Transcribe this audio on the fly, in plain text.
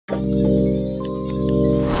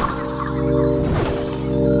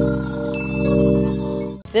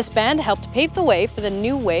This band helped pave the way for the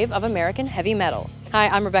new wave of American heavy metal. Hi,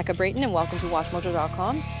 I'm Rebecca Brayton and welcome to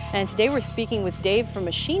WatchMojo.com. And today we're speaking with Dave from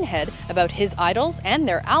Machine Head about his idols and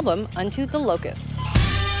their album, Unto the Locust.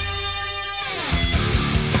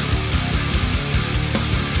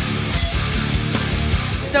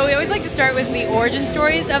 So we always like to start with the origin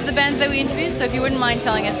stories of the bands that we interviewed, so if you wouldn't mind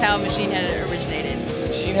telling us how Machine Head originated.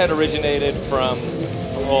 Machine Head originated from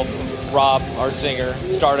Rob, our singer,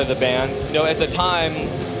 started the band. You know, at the time,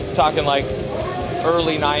 talking like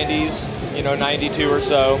early 90s, 92 or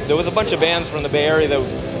so, there was a bunch of bands from the Bay Area that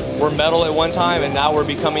were metal at one time, and now we're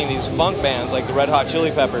becoming these funk bands like the Red Hot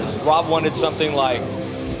Chili Peppers. Rob wanted something like,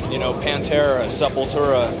 Pantera,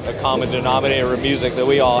 Sepultura, a common denominator of music that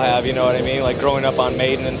we all have, you know what I mean? Like growing up on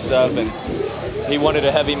Maiden and stuff, and he wanted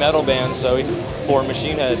a heavy metal band, so he formed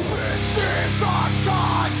Machine Head.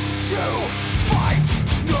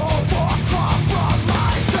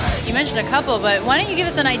 You mentioned a couple, but why don't you give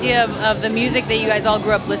us an idea of the music that you guys all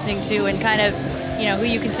grew up listening to and kind of, who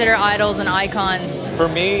you consider idols and icons? For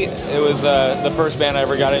me, it was the first band I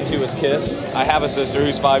ever got into was Kiss. I have a sister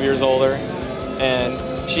who's 5 years older,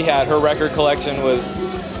 and she had, her record collection was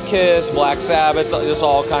Kiss, Black Sabbath, just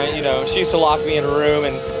all kind of, she used to lock me in a room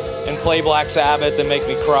and play Black Sabbath and make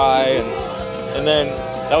me cry, and then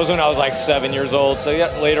that was when I was like 7 years old. So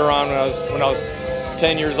yeah, later on when I was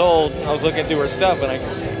 10 years old, I was looking through her stuff and I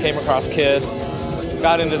came across Kiss,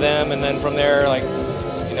 got into them, and then from there, like,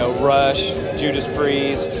 Rush, Judas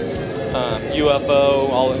Priest, UFO,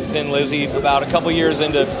 all Thin Lizzy. About a couple years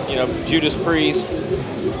into, Judas Priest,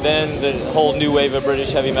 then the whole new wave of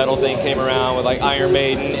British heavy metal thing came around with like Iron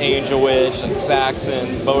Maiden, Angel Witch, like Saxon,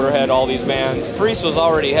 Motorhead, all these bands. Priest was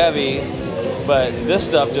already heavy, but this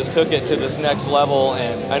stuff just took it to this next level.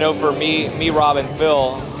 And I know for me, Rob and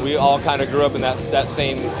Phil, we all kind of grew up in that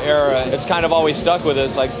same era. It's kind of always stuck with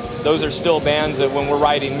us. Like, those are still bands that when we're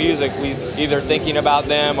writing music, we either thinking about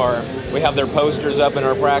them or we have their posters up in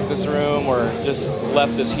our practice room or just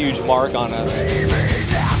left this huge mark on us.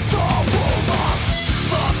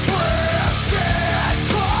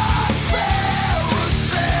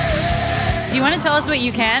 Do you want to tell us what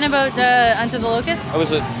you can about Unto the Locust? It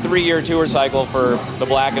was a 3-year tour cycle for The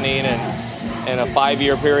Blackening and a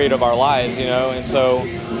 5-year period of our lives, and so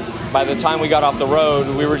by the time we got off the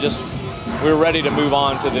road, we were ready to move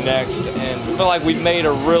on to the next, and we feel like we've made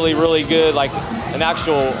a really, really good,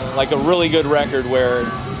 a really good record where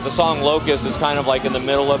the song Locust is kind of like in the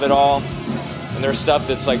middle of it all, and there's stuff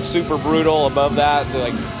that's like super brutal above that,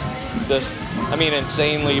 like just,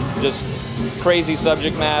 insanely just crazy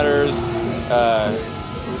subject matters,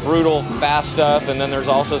 brutal, fast stuff, and then there's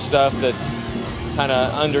also stuff that's kind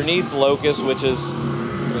of underneath Locust, which is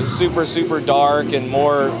super, super dark and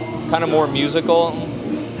kind of more musical,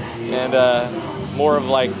 and more of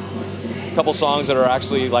like a couple songs that are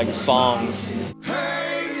actually like songs.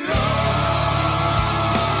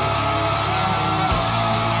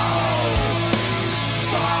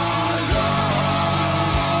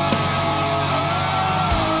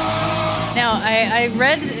 Now, I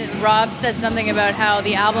read Rob said something about how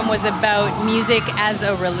the album was about music as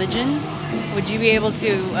a religion. Would you be able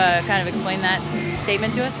to kind of explain that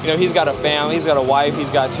statement to us? He's got a family, he's got a wife,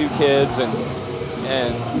 he's got 2 kids, and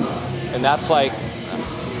that's like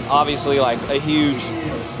obviously like a huge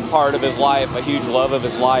part of his life, a huge love of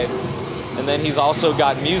his life. And then he's also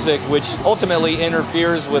got music, which ultimately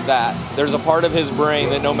interferes with that. There's a part of his brain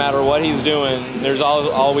that no matter what he's doing, there's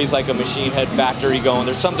always like a Machine Head factory going.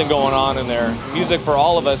 There's something going on in there. Music for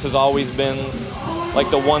all of us has always been like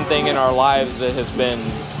the one thing in our lives that has been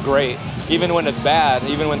great. Even when it's bad,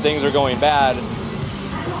 even when things are going bad,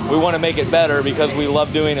 we want to make it better because we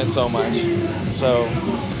love doing it so much. So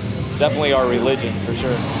definitely our religion, for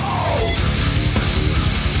sure.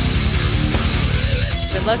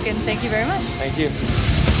 Good luck and thank you very much. Thank you.